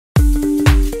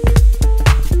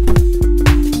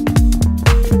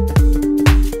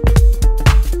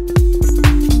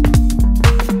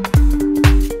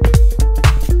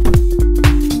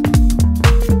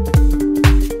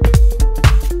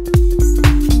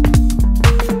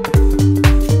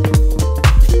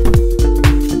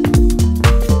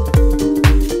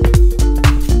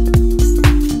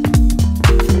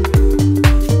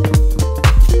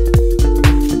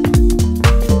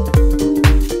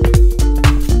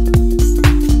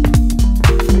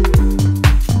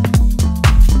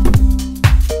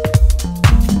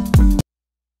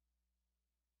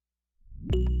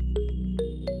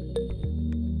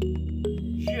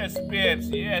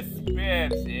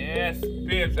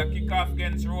a kick-off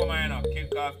against Roma, you know.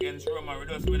 Kick-off against Roma. We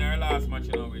just win our last match,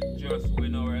 you know. We just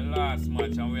win our last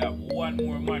match, and we have one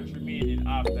more match remaining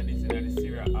after this in the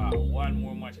Serie A. One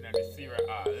more match in the Serie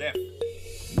A left.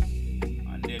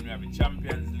 And then we have the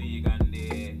Champions League and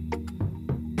the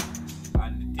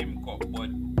Team Cup.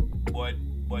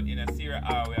 But in a Serie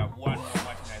A, we have one more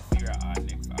match in the Serie A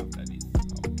next after this.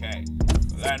 Okay.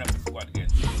 So line up the squad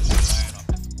against Roma. Line up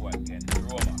the squad against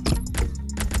Roma.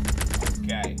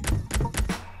 Okay.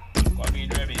 Come in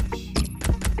Rebic.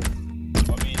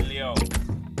 Come in Leao.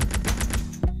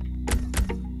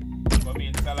 Come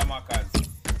in Salamakas.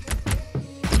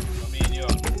 Come in yo.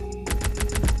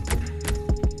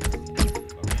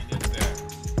 Come in Yusser.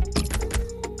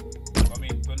 Come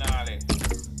in Tonale.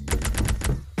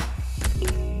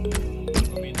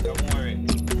 Come in Tamori.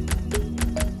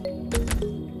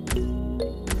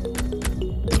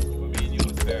 Come in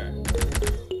Yusser.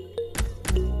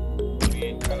 Come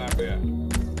in Calabria.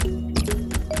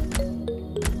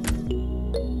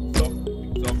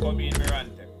 So come in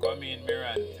Mirante. Come in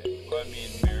Mirante. Come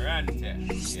in Mirante.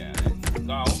 Yeah, let's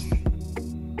go.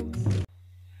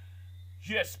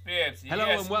 Yes, babes. Hello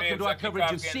yes, and welcome babes. to our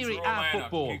coverage of Serie A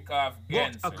football.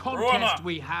 What a contest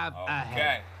we have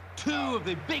ahead. Two of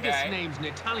the biggest names in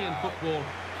Italian football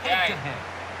head-to-head.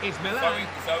 It's Milan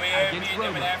against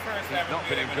Roma. He's not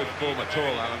been in good form at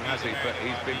all, Alan, has he? But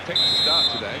he's been picked to start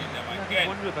today. I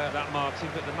wonder about that, Martin,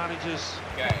 but the manager's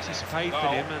anticipated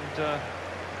him, and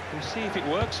we'll see if it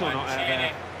works or not out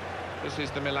there. This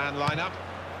is the Milan lineup.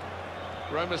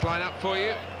 Roma's lineup for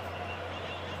you.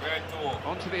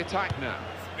 On to the attack now.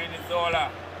 Spinazzola.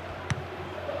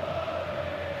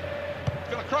 He's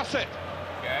going to cross it.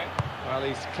 Okay. Well,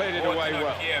 he's cleared it away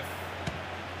well.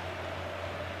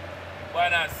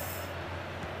 Banas.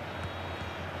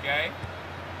 Okay.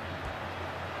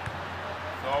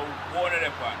 So, one of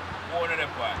the pan.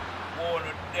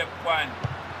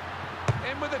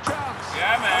 In with a chance.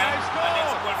 Yeah, man. And they scored. And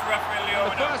next goal for Rafael Leao.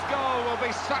 The first goal will be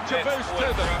such a boost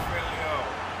to them.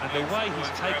 And the way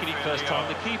he's taken it first time,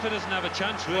 the keeper doesn't have a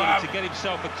chance really to get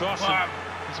himself across, and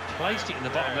he's placed it in the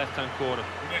bottom left-hand corner.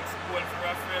 Next goal for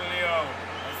Rafael Leao.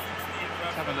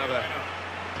 Let's have another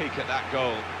peek at that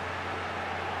goal.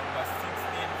 Number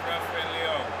 16 for Rafael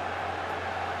Leao.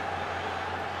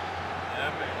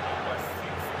 Number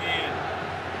 16.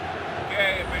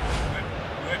 Okay, but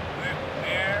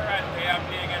and they are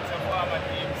playing against a former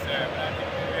team, sir. But I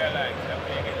didn't realize they're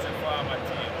playing against a former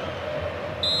team.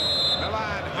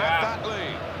 Milan have that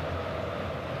lead.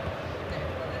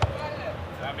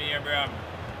 Sammy Abraham.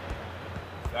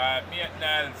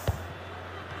 Maintenance.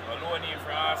 Maloney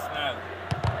for Arsenal.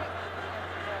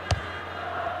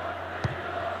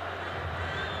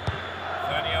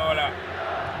 Zaniola.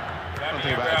 One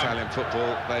thing about Italian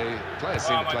football, players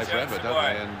seem to play forever, don't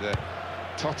they? And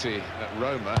Totti at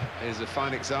Roma is a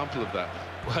fine example of that.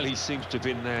 Well, he seems to have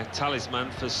been their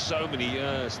talisman for so many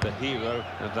years, the hero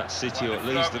of that city, or at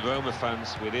least the Roma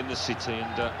fans within the city,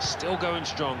 and still going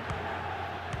strong.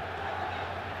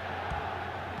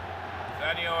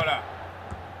 Zaniola.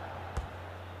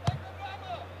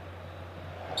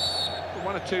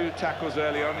 One or two tackles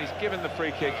early on. He's given the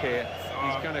free kick here.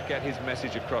 He's going to get his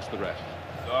message across the ref.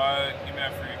 So, give me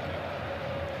a free kick.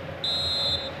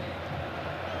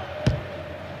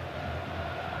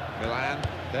 Milan,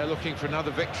 they're looking for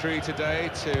another victory today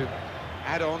to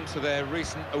add on to their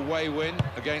recent away win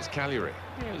against Cagliari.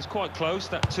 Yeah, it was quite close,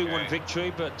 that 2-1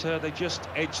 victory, but they just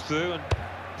edged through and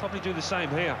probably do the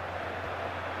same here.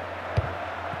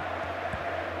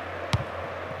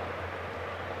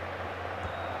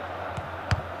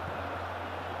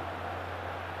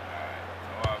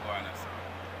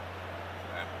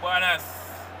 Buenas.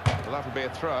 Well, that will be a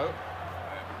throw.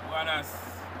 Buenas.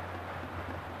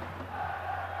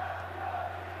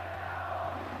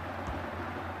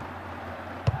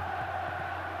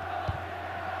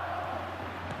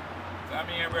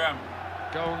 Sammy Abraham.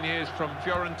 Goal news from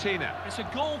Fiorentina. It's a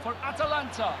goal for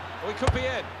Atalanta. Oh, it could be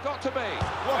in. Got to be.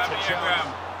 What a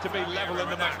chance to be level in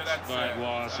the match. Well, it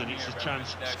was, and it's a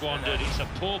chance squandered. It's a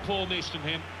poor miss from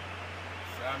him.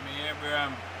 Sammy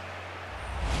Abraham.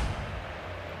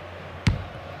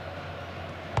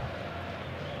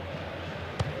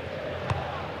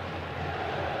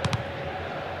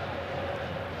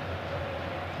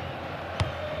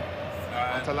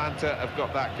 Atalanta have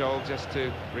got that goal, just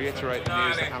to reiterate the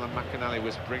news that Alan McAnally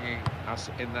was bringing us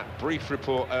in that brief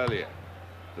report earlier.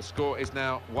 The score is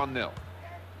now 1-0.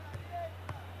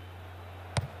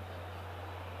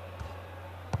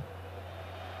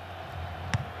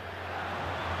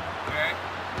 Okay,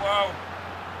 wow.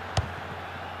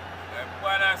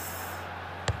 Buenas.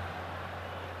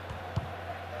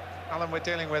 Alan, we're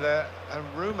dealing with a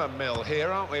rumour mill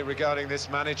here, aren't we, regarding this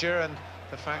manager and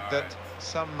the fact that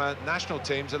some national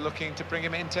teams are looking to bring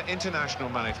him into international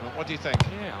management. What do you think?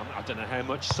 Yeah, I don't know how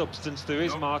much substance there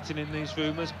is, Martin, in these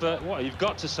rumours, but what you've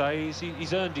got to say is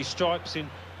he's earned his stripes in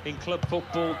club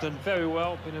football, done very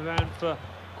well, been around for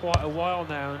quite a while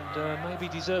now, and maybe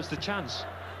deserves the chance.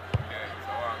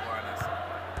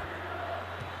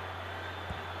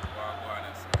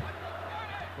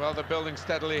 Well, they're building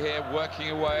steadily here, working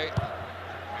away.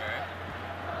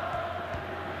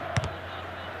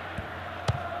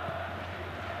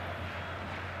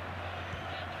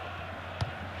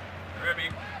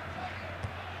 Rebic.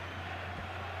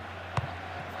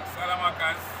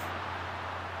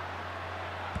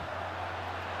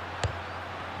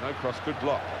 No cross, good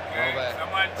block. Well,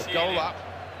 they're a goal up.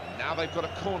 Now they've got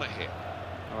a corner here.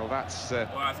 Well, that's there's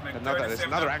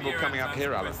another angle coming up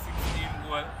here, Alan.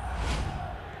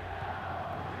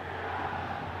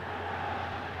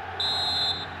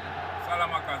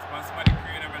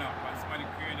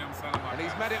 And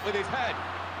he's met it with his head.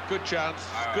 Good chance,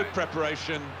 good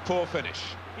preparation, poor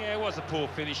finish. Yeah, it was a poor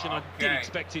finish, and I didn't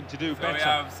expect him to do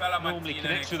better. Normally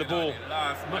connects with the ball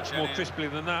much more crisply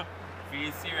than that. For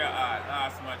Serie A,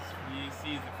 last match for the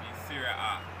season for Serie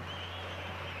A.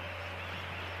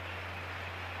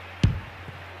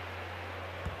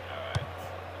 Alright.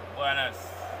 Buenas.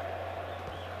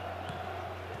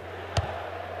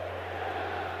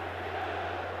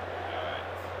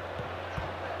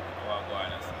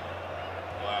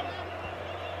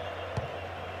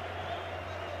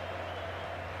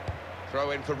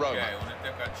 Throw in for Roma. Yeah,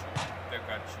 take a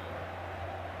chew.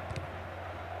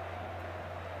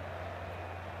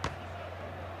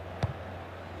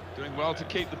 Doing well to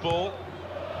keep the ball.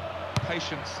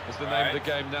 Patience is the name of the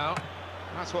game now.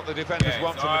 That's what the defenders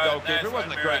want from the goalkeeper. It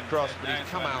wasn't a great cross, but he's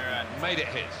come out and made it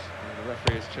his. And the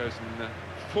referee has chosen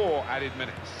 4 added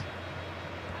minutes.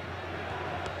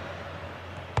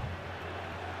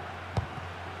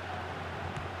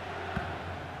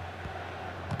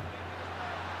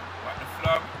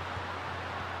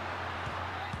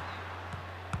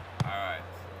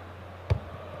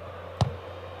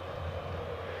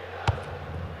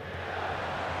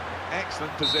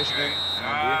 Excellent positioning.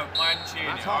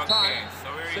 That's half-time.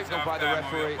 Signalled by the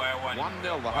referee.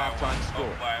 1-0 the half-time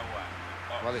score.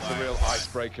 Well, it's a real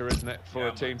icebreaker, isn't it, for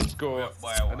a team to score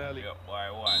an early...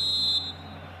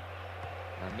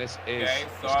 And this is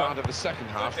the start of the second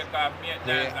half here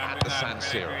at the San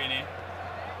Siro.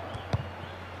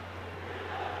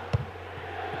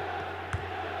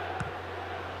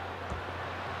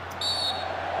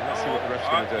 Let's see what the ref's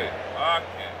going to do.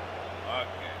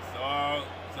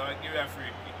 So give it a free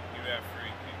kick.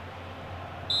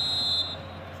 It's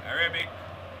a Rebic.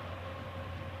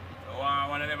 So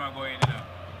one of them are going,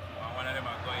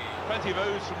 Plenty of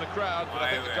ooze from the crowd, but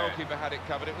I think the goalkeeper had it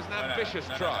covered. It was an ambitious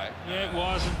try. Yeah, it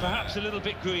was, and perhaps a little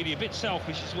bit greedy, a bit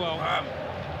selfish as well. A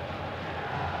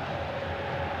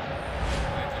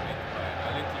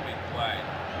little bit wide.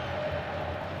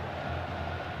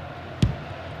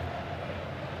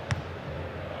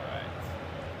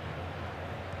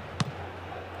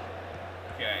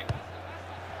 Okay.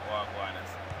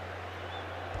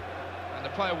 And the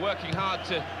player working hard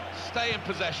to stay in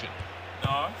possession.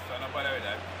 No, so not bother with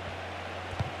that.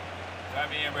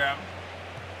 Sammy Abraham.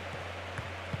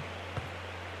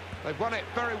 They've won it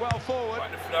very well forward.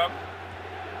 Got the flop.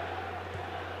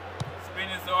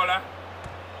 Spinazzola.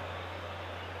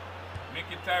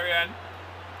 Mkhitaryan.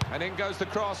 And in goes the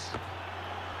cross.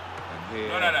 And here,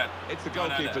 none of that. It's the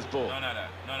goalkeeper's ball. None of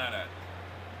that.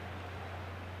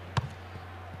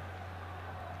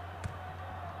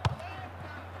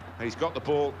 He's got the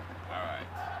ball. All right.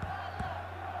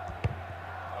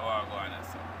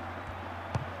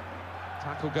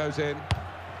 Tackle goes in.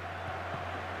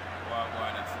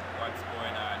 What's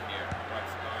going on here?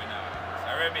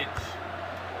 Rebic.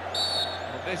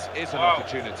 Well, this is an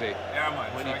opportunity. Yeah,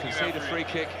 man. When you concede a free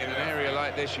kick in an area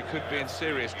like this, you could be in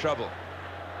serious trouble.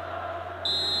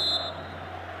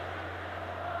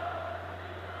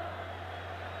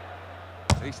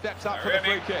 He steps up for the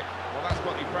free kick. Well, that's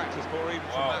what you practice for, even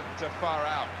from that far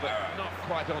out, but not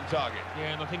quite on target.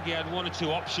 Yeah, and I think he had 1 or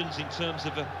 2 options in terms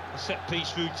of a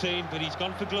set-piece routine, but he's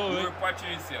gone for glory.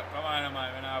 Patricio, come on,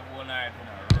 man. When I have one night,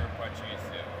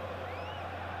 Patricio.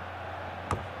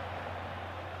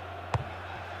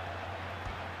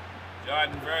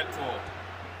 Jordan Verto.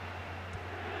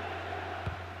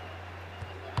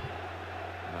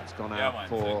 And that's gone out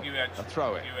for a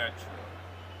throw-in.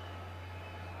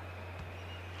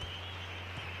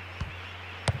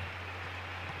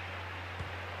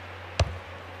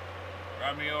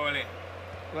 Ramioli.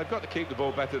 Well, they've got to keep the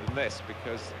ball better than this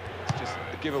because it's just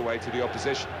a giveaway to the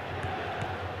opposition.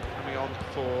 Coming on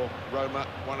for Roma,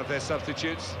 one of their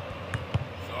substitutes.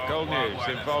 Goal news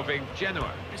involving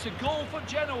Genoa. It's a goal for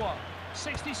Genoa.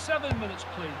 67 minutes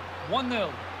played.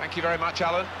 1-0. Thank you very much,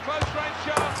 Alan. Close range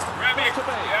shot. Rebic.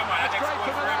 Yeah, man. That's great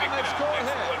for Milan. They've scored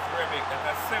here. Rebic.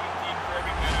 That's 17 for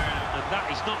Rebic. And that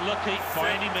is not lucky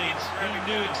by any means. He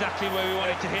knew exactly where he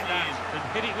wanted to hit that and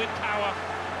hit it with power.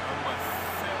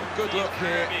 Good look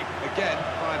here again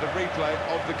by the replay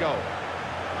of the goal.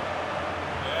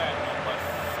 Yeah, number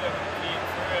 17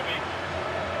 for Rebic.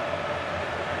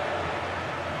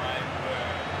 My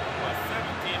word. Number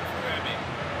 17 for Rebic.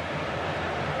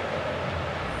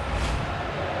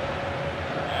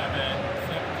 Yeah, man.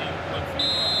 17 points.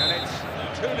 And it's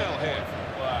 2-0 here.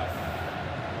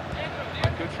 My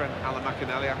good friend Alan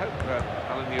McAnally, I hope,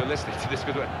 Alan, you're listening to this,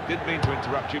 because I didn't mean to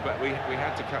interrupt you, but we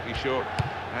had to cut you short.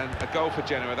 And a goal for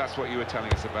Genoa, that's what you were telling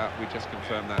us about. We just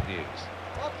confirmed that news.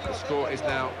 The score is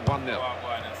now 1-0.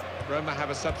 Roma have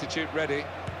a substitute ready.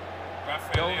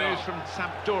 Goal news from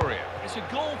Sampdoria. It's a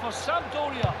goal for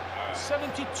Sampdoria.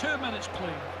 72 minutes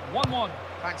played. 1-1.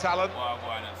 Thanks, Alan. It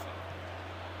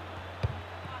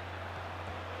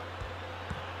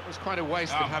was quite a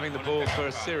waste of having the ball for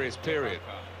a serious period.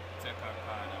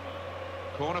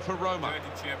 Corner for Roma.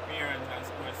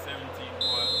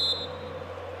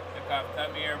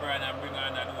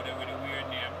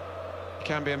 He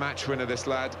can be a match winner, this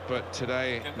lad, but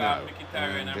today, no.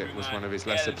 And it was one of his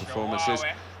lesser performances.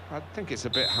 I think it's a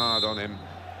bit hard on him.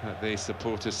 The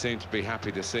supporters seem to be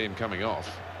happy to see him coming off.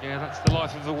 Yeah, that's the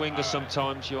life of a winger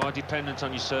sometimes. You are dependent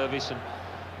on your service and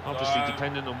obviously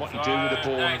dependent on what you do with the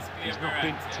ball. He's not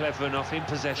been clever enough in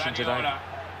possession today.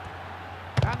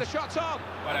 And the shot's on!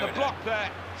 And the block there,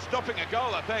 stopping a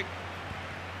goal, I think.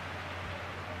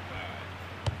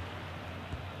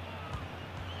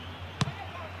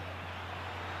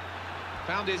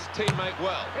 Found his teammate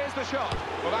well. Here's the shot.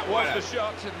 Well, that was the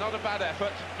shot, not a bad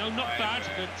effort. No, not bad,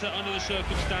 but under the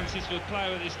circumstances for a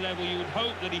player at this level, you would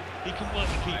hope that he can work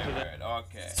the keeper there.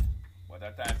 Okay, what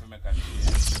a time for make a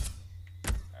change.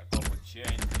 A couple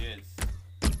changes.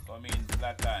 Come in,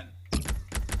 Zlatan.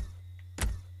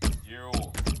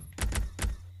 Giroud.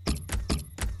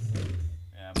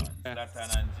 Yeah, man, Zlatan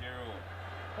and Giroud.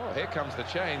 Oh, here comes the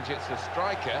change. It's a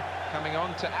striker coming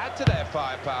on to add to their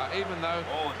firepower, even though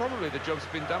probably the job's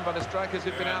been done by the strikers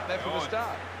who've been out there from the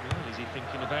start. Well, is he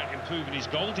thinking about improving his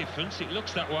goal difference? It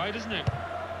looks that way, doesn't it?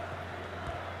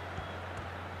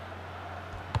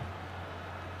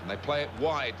 And they play it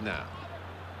wide now.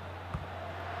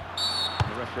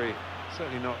 The referee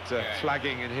certainly not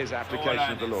flagging in his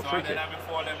application of the law. Free kick.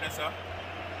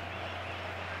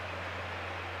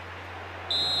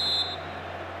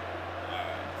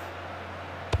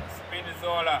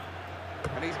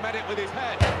 And he's met it with his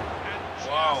head, and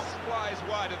just flies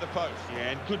wide of the post.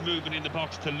 Yeah, and good movement in the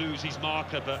box to lose his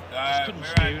marker, but just couldn't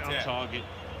steer it on target.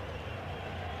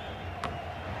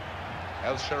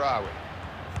 El Shaarawy.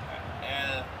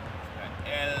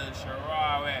 El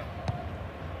Shaarawy.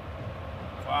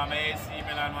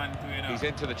 He's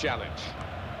into the challenge.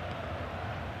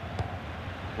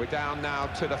 We're down now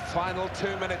to the final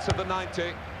 2 minutes of the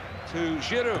 90 to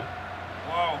Giroud.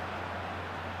 Wow.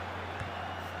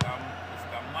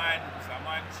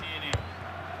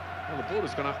 Well, the board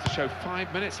is going to have to show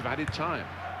 5 minutes of added time.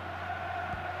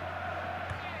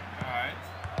 All right.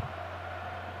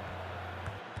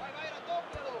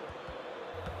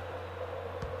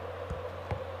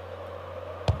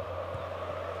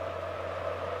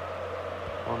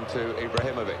 On to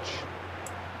Ibrahimovic.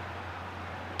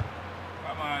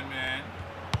 Come on, man.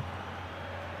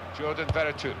 Jordan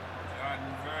Veretout.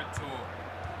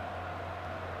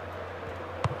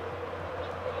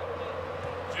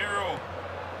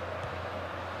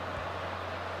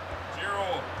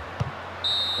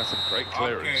 That's a great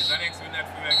clearance. Okay, the next win that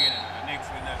for again.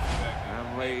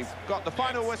 And we've got the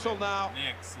final whistle now.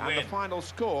 And the final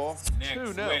score,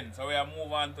 2-0. So we are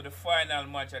move on to the final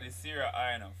match of the Serie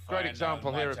A. Great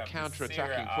example here of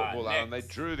counter-attacking football, Alan. They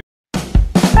drew the